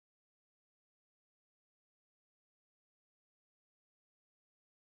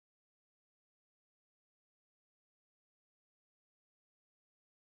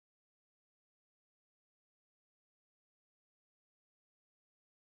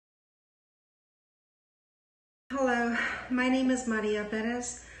Hello, my name is Maria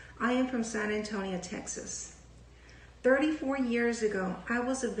Perez. I am from San Antonio, Texas. 34 years ago, I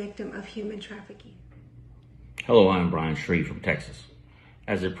was a victim of human trafficking. Hello, I'm Brian Shree from Texas.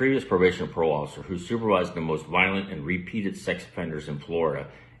 As a previous probation and parole officer who supervised the most violent and repeated sex offenders in Florida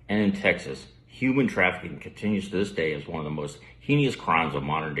and in Texas, human trafficking continues to this day as one of the most heinous crimes of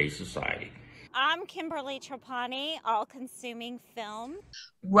modern day society. I'm Kimberly Trapani, all-consuming film.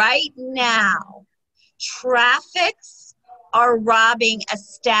 Right now, traffics are robbing a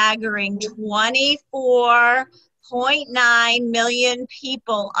staggering 24.9 million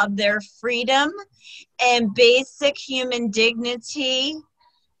people of their freedom and basic human dignity.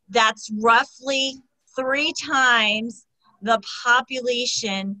 That's roughly 3 times the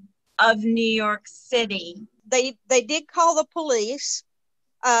population of New York City. They did call the police,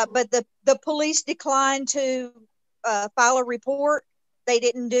 but the police declined to file a report. They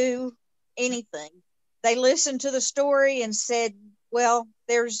didn't do anything. They listened to the story and said, well,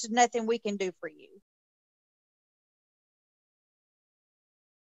 there's nothing we can do for you.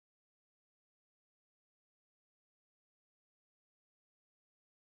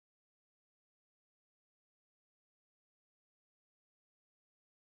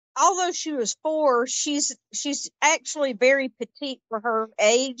 Although she was 4, she's actually very petite for her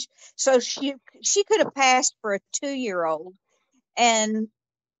age, so she could have passed for a 2-year-old, and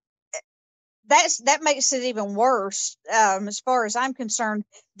that makes it even worse. As far as I'm concerned,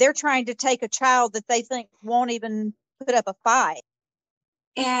 they're trying to take a child that they think won't even put up a fight.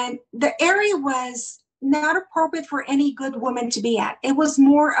 And the area was not appropriate for any good woman to be at. It was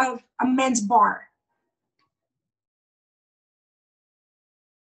more of a men's bar.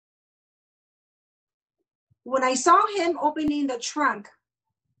 When I saw him opening the trunk,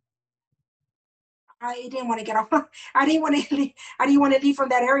 I didn't want to get off. I didn't want to leave from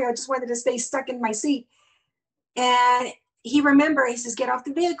that area. I just wanted to stay stuck in my seat. And he says, get off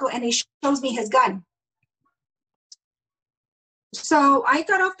the vehicle. And he shows me his gun. So I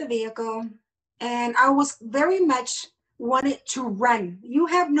got off the vehicle and I was very much wanted to run. You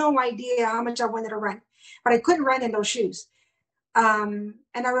have no idea how much I wanted to run, but I couldn't run in those shoes. And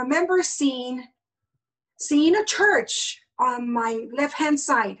I remember seeing a church on my left-hand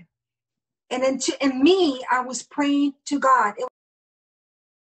side. And then I was praying to God.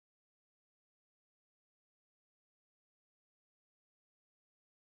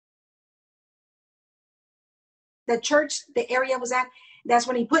 The church, the area I was at, that's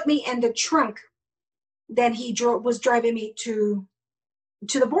when he put me in the trunk. Then he was driving me to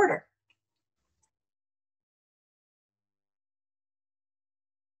the border.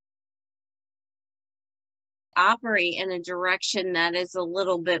 Operate in a direction that is a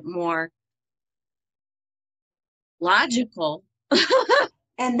little bit more logical.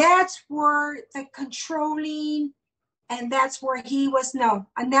 And that's where the controlling, and that's where he was, no,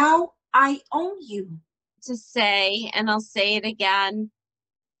 and now I own you. To say, and I'll say it again,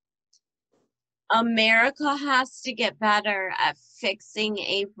 America has to get better at fixing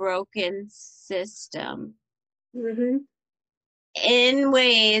a broken system. Mm-hmm. In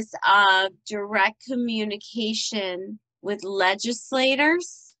ways of direct communication with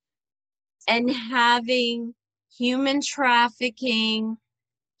legislators and having human trafficking,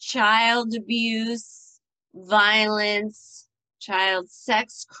 child abuse, violence, child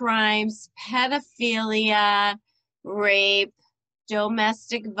sex crimes, pedophilia, rape,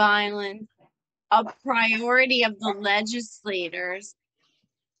 domestic violence, a priority of the legislators.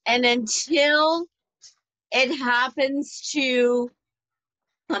 And until it happens to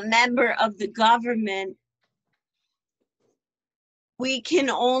a member of the government, we can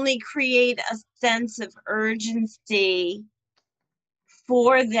only create a sense of urgency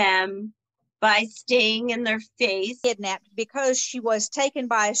for them by staying in their face. Kidnapped because she was taken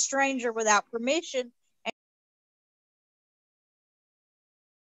by a stranger without permission.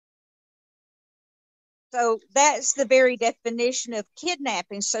 So that's the very definition of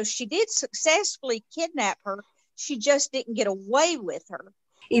kidnapping. So she did successfully kidnap her. She just didn't get away with her.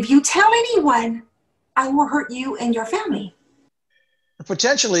 If you tell anyone, I will hurt you and your family.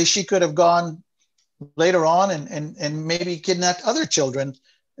 Potentially, she could have gone later on and maybe kidnapped other children,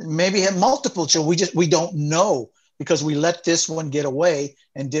 maybe have multiple children. We don't know because we let this one get away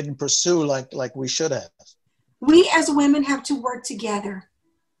and didn't pursue like we should have. We as women have to work together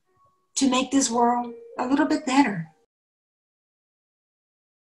to make this world a little bit better.